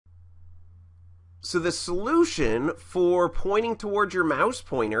So the solution for pointing towards your mouse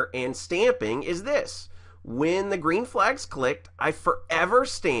pointer and stamping is this. When the green flag's clicked, I forever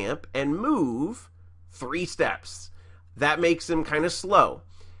stamp and move 3 steps. That makes them kind of slow.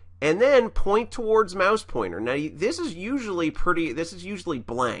 And then point towards mouse pointer. Now this is usually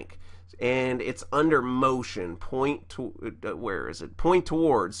blank, and it's under motion. Point to where is it? Point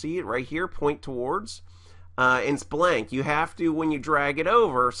towards. See it right here? Point towards. And it's blank. You have to, when you drag it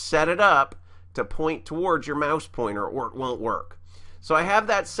over, set it up to point towards your mouse pointer or it won't work. So I have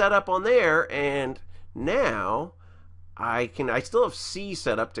that set up on there, and now I still have C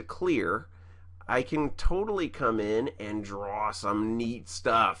set up to clear. I can totally come in and draw some neat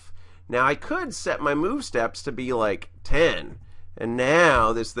stuff. Now I could set my move steps to be like 10, and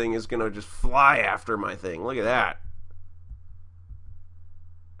now this thing is going to just fly after my thing. Look at that.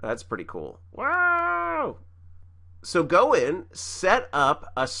 That's pretty cool. Wow! So go in, set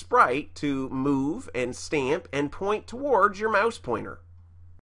up a sprite to move and stamp and point towards your mouse pointer.